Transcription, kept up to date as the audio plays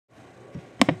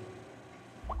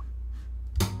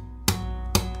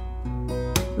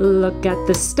Look at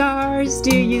the stars,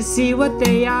 do you see what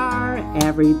they are?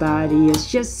 Everybody is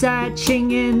just searching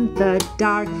in the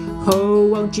dark. Oh,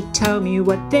 won't you tell me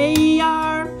what they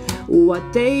are?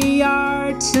 What they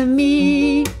are to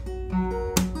me?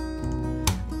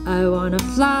 I wanna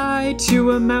fly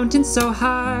to a mountain so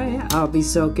high, I'll be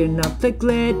soaking up the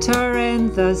glitter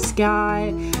in the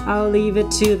sky. I'll leave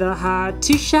it to the heart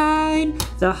to shine,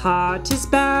 the heart is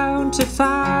bound to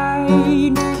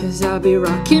find. 'Cause I'll be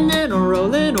rocking and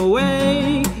rolling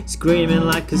away, screaming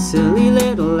like a silly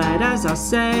little lad as I'll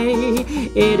say,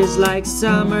 it is like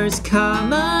summer's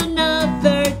come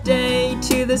another day,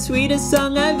 to the sweetest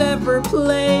song I've ever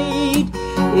played.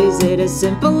 Is it a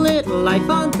simple little life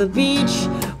on the beach,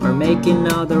 or making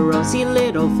all the rosy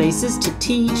little faces to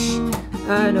teach?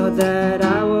 I know that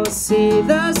I will see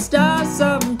the stars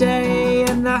someday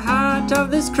in the heart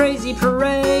of this crazy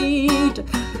parade.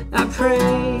 I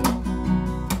pray.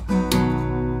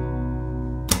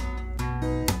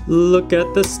 Look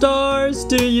at the stars,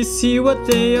 do you see what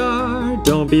they are?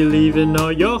 Don't be leaving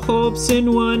all your hopes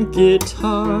in one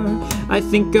guitar. I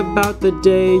think about the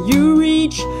day you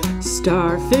reach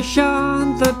starfish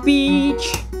on the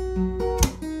beach.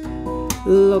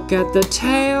 Look at the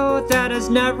tale that has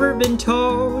never been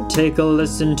told. Take a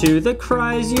listen to the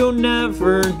cries you'll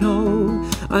never know.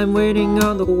 I'm waiting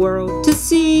on the world to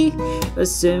see a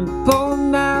simple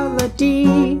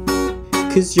melody.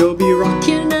 'Cause you'll be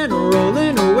rocking and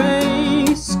rolling away,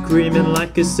 screaming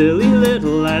like a silly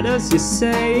little lad as you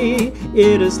say,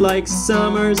 it is like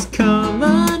summer's come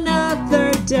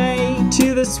another day,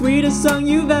 to the sweetest song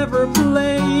you've ever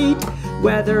played.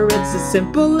 Whether it's a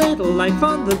simple little life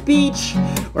on the beach,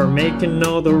 or making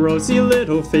all the rosy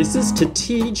little faces to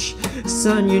teach,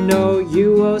 son, you know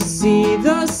you will see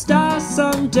the stars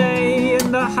someday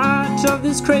in the heart of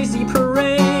this crazy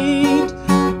parade.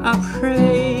 I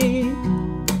pray.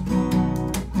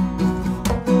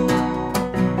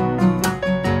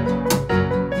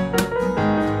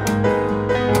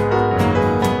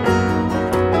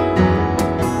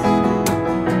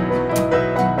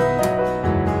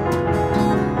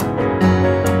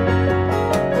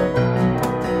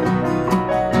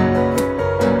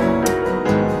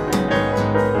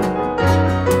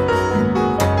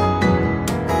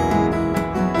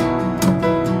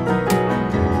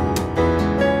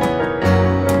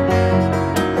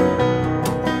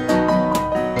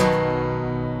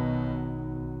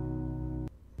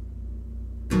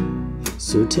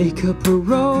 So take up a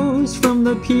rose from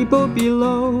the people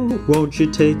below. Won't you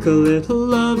take a little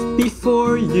love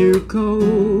before you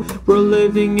go? We're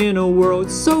living in a world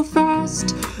so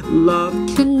fast, love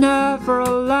can never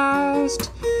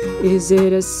last. Is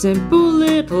it a simple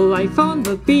little life on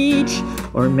the beach,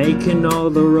 or making all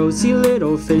the rosy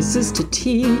little faces to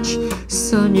teach?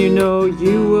 Son, you know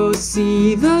you will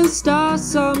see the stars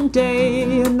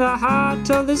someday in the heart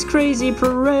of this crazy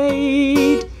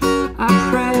parade. I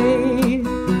pray.